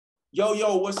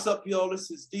Yo, what's up, y'all? This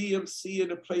is DMC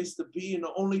and the place to be, and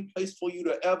the only place for you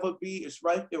to ever be is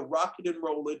right here, rocking and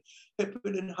rolling,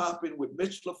 hipping and hopping with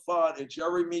Mitch Lafon and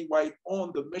Jeremy White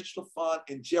on the Mitch Lafon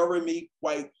and Jeremy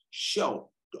White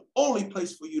Show. The only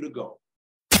place for you to go.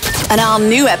 An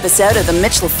all-new episode of the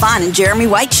Mitch Lafon and Jeremy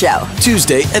White Show.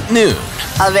 Tuesday at noon.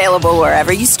 Available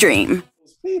wherever you stream.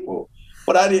 People.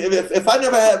 But if I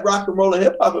never had rock and roll and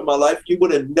hip hop in my life, you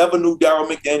would have never knew Darryl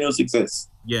McDaniels exists.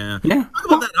 Yeah. Talk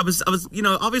about that. I was,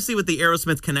 obviously with the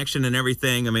Aerosmith connection and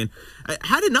everything. I mean,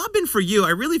 had it not been for you,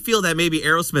 I really feel that maybe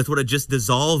Aerosmith would have just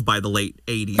dissolved by the late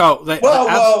 80s.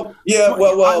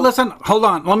 Well. Listen, hold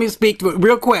on. Let me speak to it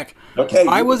real quick. Okay.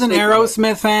 I was an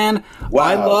Aerosmith fan. Wow.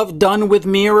 I love Done with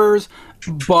Mirrors,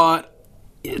 but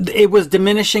it was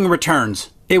diminishing returns.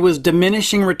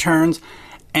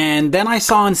 And then I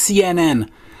saw on CNN,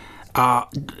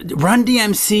 Run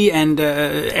DMC and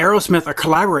Aerosmith are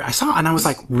collaborating. I saw it and I was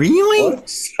like, really?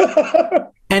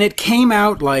 And it came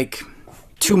out like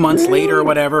 2 months later or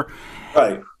whatever.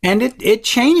 Right. And it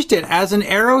changed it. As an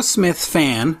Aerosmith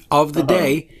fan of the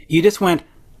day, you just went,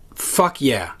 fuck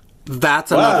yeah,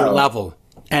 that's another level.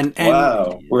 And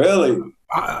wow, really?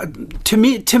 To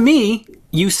me,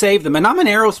 you saved them. And I'm an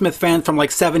Aerosmith fan from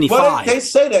like 75. Well, they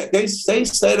say that. They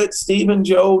said it. Steve and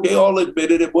Joe, they all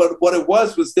admitted it. What it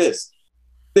was this.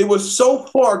 They were so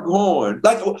far gone.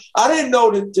 Like, I didn't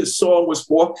know that this song was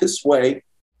Walk This Way.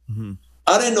 Mm-hmm.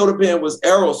 I didn't know the band was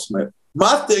Aerosmith.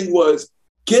 My thing was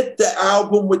get the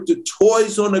album with the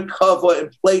toys on the cover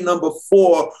and play number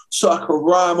 4 so I could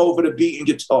rhyme over the beat and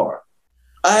guitar.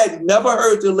 I had never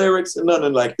heard the lyrics and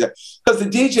nothing like that. Because the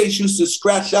DJs used to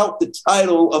scratch out the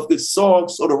title of the song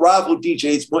so the rival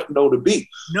DJs wouldn't know the beat.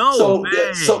 So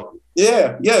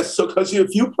because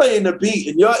if you playing the beat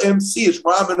and your MC is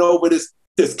rhyming over this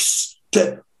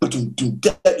you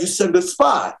send a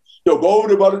spy. Yo, go over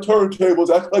there by the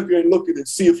turntables, act like you ain't looking and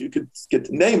see if you can get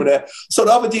the name of that. So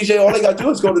the other DJ, all they got to do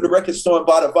is go to the record store and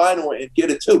buy the vinyl and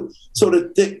get it too. So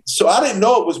I didn't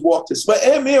know it was Walk This Way.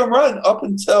 And me and Run, up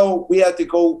until we had to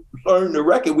go learn the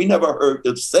record, we never heard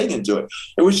them singing to it.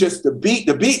 It was just the beat.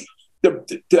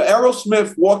 The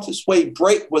Aerosmith Walk This Way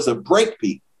break was a break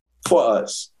beat for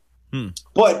us.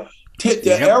 But the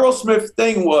Aerosmith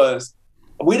thing was,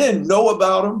 we didn't know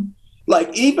about them.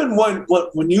 Like, even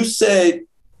when you said,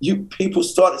 people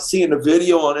started seeing the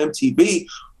video on MTV,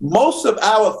 most of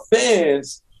our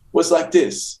fans was like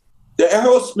this. The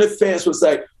Aerosmith fans was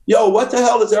like, yo, what the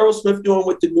hell is Aerosmith doing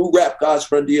with the new rap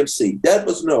guys Run DMC? That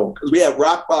was known because we had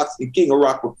Rockbox and King of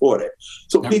Rock before that.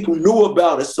 So people knew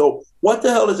about it. So what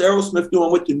the hell is Aerosmith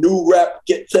doing with the new rap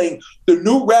thing? The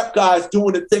new rap guys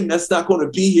doing a thing that's not going to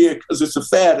be here because it's a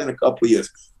fad in a couple of years.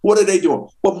 What are they doing?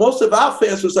 But most of our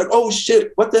fans was like, oh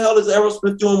shit, what the hell is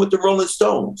Aerosmith doing with the Rolling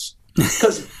Stones?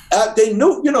 Because they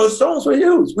knew, the Stones were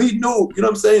huge. We knew, what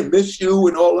I'm saying, Miss You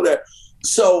and all of that.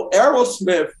 So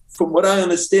Aerosmith, from what I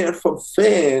understand from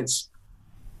fans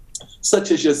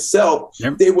such as yourself,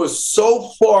 they were so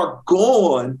far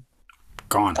gone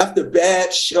after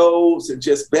bad shows and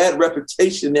just bad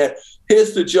reputation that,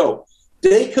 here's the joke,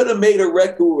 they could have made a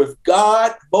record with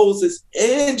God, Moses,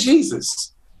 and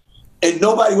Jesus, and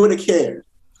nobody would have cared.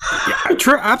 Yeah,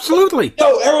 true, absolutely.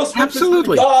 No, Aerosmith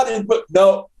is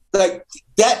God, like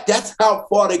that's how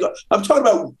far they go. I'm talking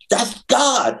about that's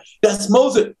God, that's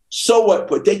Moses. So what?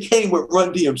 But they came with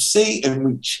Run DMC and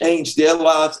we changed their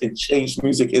lives and changed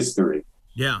music history.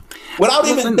 Yeah. Without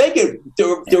even thinking,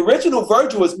 the original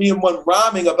version was me and one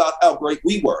rhyming about how great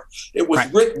we were. It was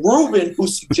Rick Rubin who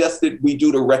suggested we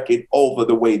do the record over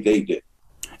the way they did.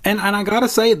 And I gotta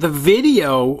say, the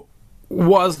video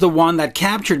was the one that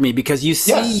captured me, because you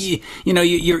see,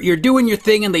 you're doing your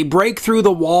thing and they break through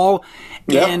the wall.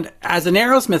 Yep. And as an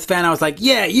Aerosmith fan, I was like,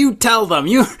 yeah, you tell them,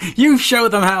 you show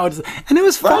them how it's, and it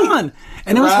was fun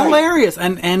and it was hilarious.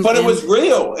 But it was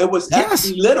real. It was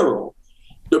actually literal.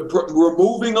 The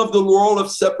removing of the role of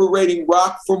separating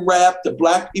rock from rap, the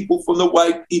black people from the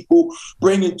white people,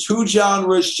 bringing two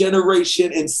genres,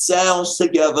 generation, and sounds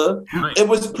together. Right. It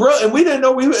was brilliant. And we didn't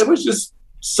know it was just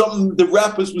something the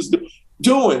rappers was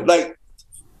doing. Like,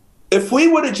 if we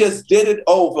would have just did it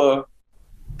over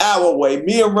our way,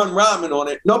 me and Run rhyming on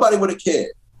it, nobody would have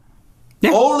cared.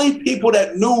 Yeah. Only people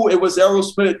that knew it was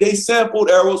Aerosmith, they sampled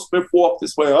Aerosmith Walk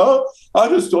This Way. Oh, I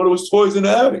just thought it was Toys in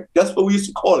the Attic. That's what we used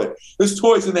to call it. It's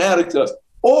Toys in the Attic to us.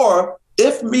 Or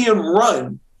if me and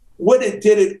Run would have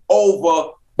did it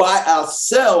over by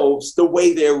ourselves the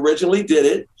way they originally did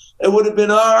it, it would have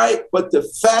been all right. But the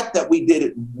fact that we did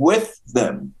it with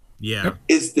them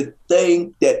is the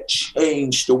thing that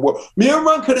changed the world. Me and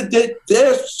Run could have did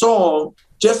their song,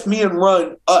 just me and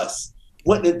Run, us.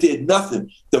 wouldn't have did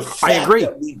nothing. The fact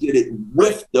that we did it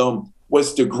with them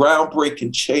was the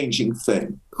groundbreaking, changing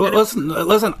thing. Well,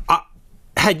 listen.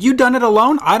 Had you done it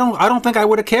alone, I don't think I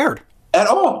would have cared at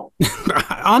all.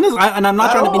 Honestly, and I'm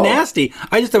not trying to be nasty.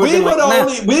 I just we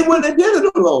wouldn't have did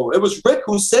it alone. It was Rick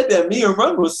who said that. Me and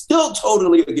Run was still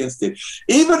totally against it.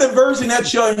 Even the version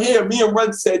that you're here, me and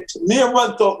Run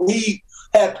thought we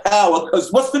had power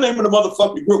because what's the name of the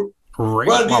motherfucking group?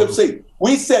 Run DMC.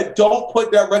 We said don't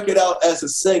put that record out as a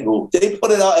single. They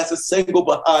put it out as a single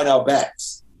behind our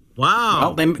backs.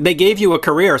 Wow. Well, they gave you a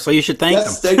career, so you should thank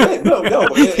them. They did. No,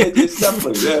 it's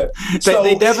definitely,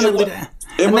 they definitely did.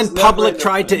 And then Public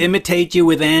tried to imitate you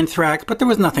with Anthrax, but there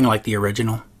was nothing like the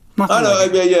original. I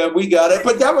know, we got it.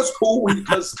 But that was cool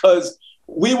because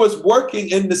we was working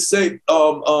in the same,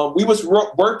 we was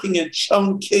working in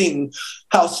Chungking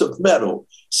House of Metal.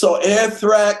 So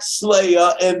Anthrax,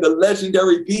 Slayer, and the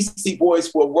legendary Beastie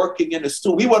Boys were working in the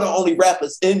studio. We were the only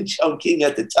rappers in Chungking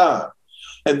at the time.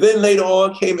 And then later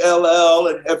on came LL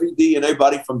and Heavy D and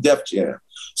everybody from Def Jam.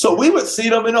 So we would see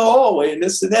them in the hallway and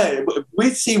this and that.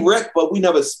 We'd see Rick, but we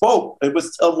never spoke. It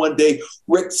was till one day,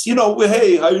 Rick's,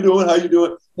 hey, how you doing? How you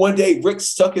doing? One day, Rick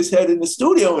stuck his head in the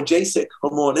studio and Jay said,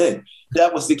 come on in.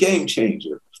 That was the game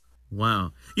changer.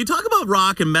 Wow. You talk about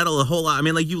rock and metal a whole lot. I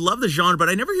mean, like, you love the genre, but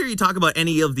I never hear you talk about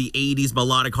any of the 80s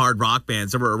melodic hard rock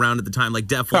bands that were around at the time, like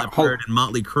Def Leppard and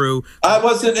Motley Crue. I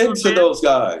wasn't into those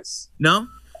guys. No?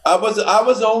 I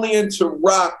was only into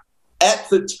rock at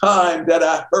the time that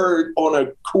I heard on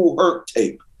a Cool Herc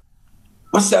tape.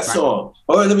 What's that song?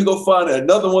 All right, let me go find that.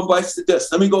 Another One Bites the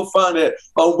Dust. Let me go find that.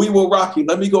 We Will Rock You.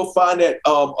 Let me go find that.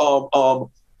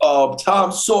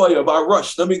 Tom Sawyer by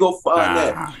Rush. Let me go find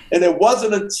that. And it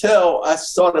wasn't until I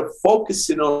started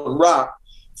focusing on rock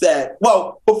that,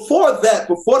 before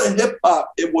the hip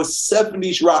hop, it was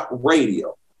 70s rock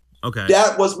radio. Okay.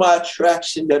 That was my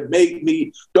attraction that made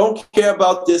me don't care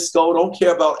about disco, don't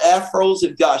care about afros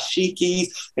and dashikis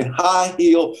and high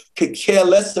heel, could care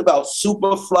less about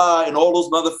Superfly and all those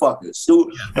motherfuckers.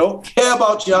 Don't care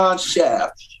about John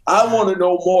Shaft. I want to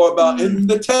know more about in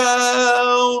the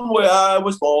town where I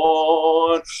was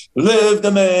born, lived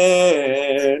a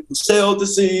man who sailed the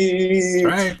sea,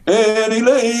 and he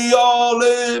lay all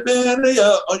living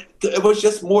the It was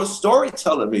just more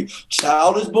storytelling me.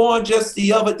 Child is born just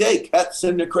the other day, cats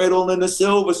in the cradle and the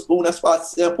silver spoon. That's why I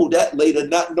sampled that later,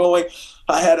 not knowing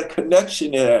I had a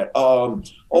connection there. All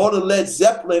the Led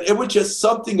Zeppelin, it was just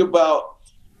something about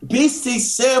Beastie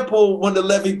sample when the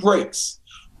levee breaks.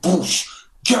 Boosh.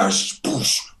 Gash,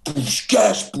 boosh, boosh,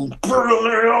 gash, boosh, and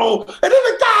then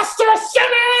the guy starts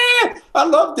singing. I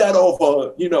love that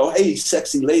over, hey,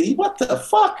 sexy lady, what the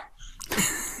fuck?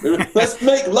 Let's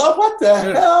make love. What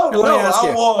the hell?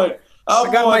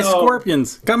 I got my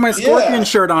Scorpions. Got my Scorpion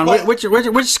shirt on. Which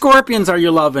Scorpions are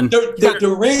you loving?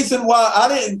 The reason why I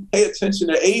didn't pay attention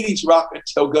to 80s rock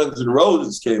until Guns N'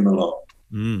 Roses came along.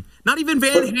 Not even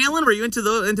Van Halen? Were you into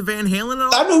Van Halen at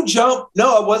all? I knew Jump.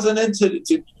 No, I wasn't into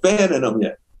Van and them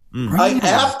yet.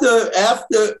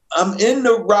 After I'm in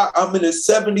the rock, I'm in the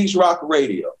 70s rock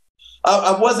radio.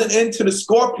 I wasn't into the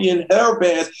Scorpion hair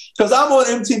bands because I'm on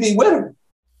MTV with them.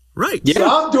 Right. Yeah. So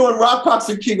I'm doing Rock Pox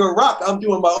and King of Rock. I'm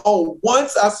doing my own.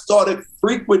 Once I started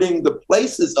frequenting the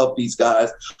places of these guys,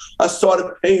 I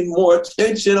started paying more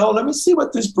attention. Oh, let me see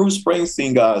what this Bruce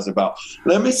Springsteen guy is about.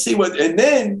 Let me see what, and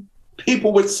then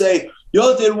people would say,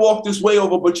 y'all didn't walk this way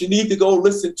over, but you need to go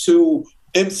listen to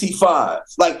MC5.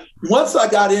 Like once I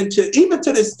got into, even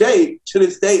to this day,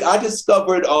 I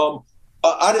discovered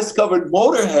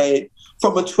Motorhead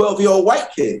from a 12-year-old white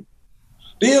kid.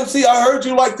 DMC, I heard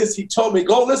you like this. He told me,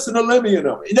 go listen to Lemmy and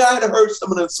them. And I had heard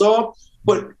some of them songs,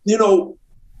 but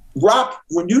rock,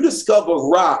 when you discover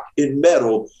rock in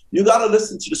metal, you got to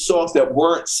listen to the songs that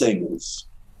weren't singles.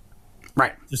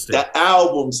 Right. The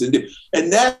albums.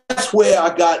 And that's where I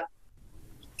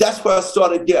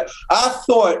started getting. I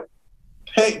thought,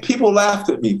 people laughed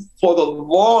at me for the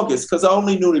longest because I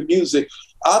only knew the music.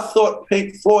 I thought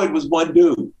Pink Floyd was one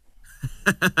dude.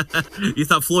 You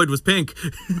thought Floyd was Pink?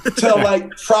 Till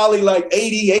probably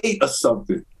 88 or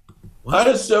something. What?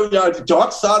 I just showed y'all the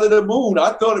Dark Side of the Moon.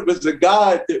 I thought it was the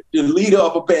guy, the leader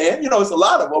of a band. It's a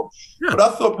lot of them. Yeah.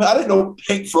 But I didn't know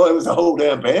Pink Floyd was a whole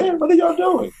damn band. What are y'all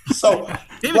doing? So,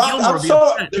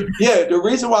 the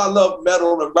reason why I love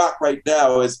metal and rock right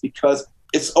now is because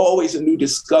it's always a new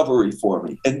discovery for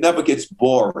me. It never gets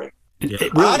boring.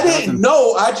 Really I didn't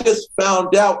know. I just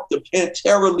found out the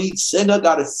Pantera lead singer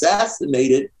got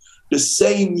assassinated the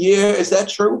same year. Is that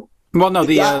true? Well, no,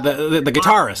 the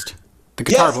guitarist. The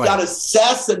guitar player. Got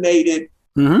assassinated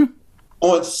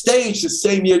on stage the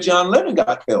same year John Lennon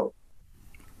got killed.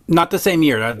 Not the same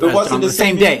year. It wasn't the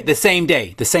same day. The same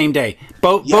day. The same day.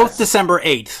 Both December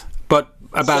 8th, but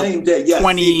about same day.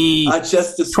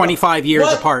 Yes. 25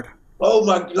 years apart. Oh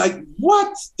my! Like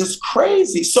what? It's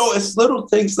crazy. So it's little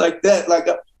things like that. Like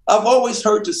I've always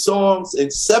heard the songs, and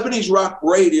 70s rock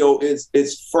radio is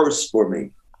first for me.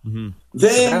 Mm-hmm.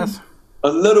 Then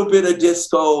a little bit of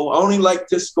disco. I only like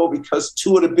disco because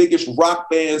two of the biggest rock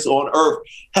bands on earth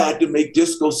had to make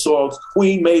disco songs.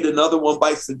 Queen made another one,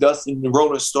 Bites the Dust, and the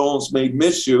Rolling Stones made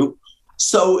Miss You.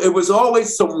 So it was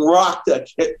always some rock that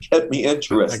kept me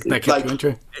interested. That kept you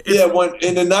interested? Yeah, when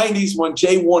in the 90s, when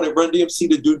Jay wanted Run DMC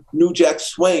to do New Jack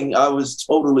Swing, I was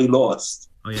totally lost.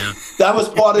 Oh, yeah. That was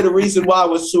part of the reason why I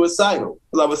was suicidal,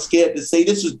 because I was scared to say,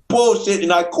 this is bullshit,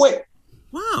 and I quit.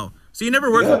 Wow. So you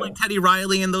never worked with like Teddy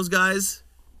Riley and those guys?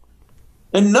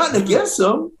 And nothing against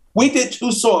them. We did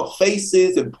 2 songs,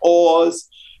 Faces and Pause.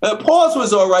 And Pause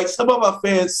was all right. Some of my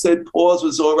fans said Pause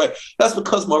was all right. That's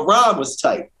because my rhyme was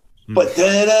tight. But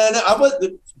then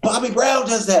Bobby Brown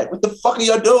does that. What the fuck are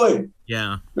y'all doing?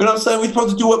 Yeah. You know what I'm saying? We're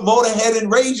supposed to do what Motorhead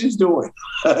and Rage is doing.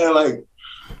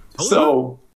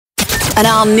 So. An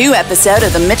all-new episode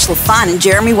of The Mitch Lafon and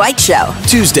Jeremy White Show.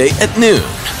 Tuesday at noon.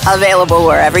 Available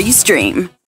wherever you stream.